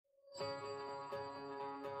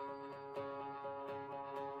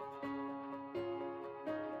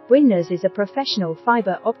Bwinners is a professional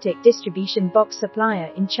fiber optic distribution box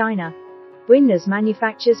supplier in China. Bwinners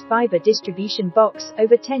manufactures fiber distribution box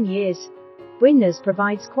over 10 years. Bwinners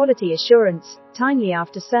provides quality assurance, timely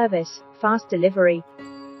after-service, fast delivery.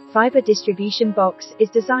 Fiber distribution box is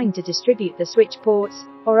designed to distribute the switch ports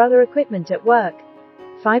or other equipment at work.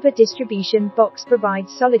 Fiber distribution box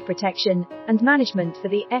provides solid protection and management for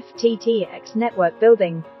the FTTx network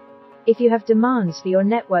building. If you have demands for your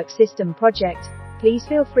network system project, please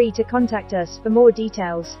feel free to contact us for more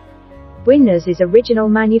details. Bwinners is original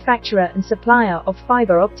manufacturer and supplier of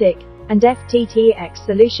fiber optic and FTTx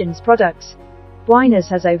solutions products. Bwinners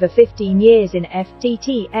has over 15 years in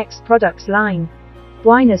FTTx products line.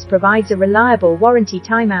 Bwinners provides a reliable warranty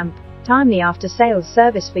timely after-sales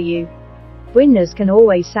service for you. Bwinners can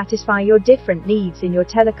always satisfy your different needs in your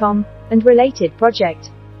telecom and related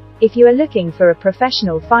project. If you are looking for a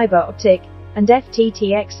professional fiber optic and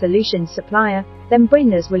FTTx solutions supplier, then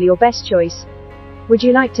Bwinners will be your best choice. Would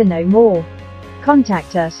you like to know more?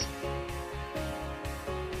 Contact us.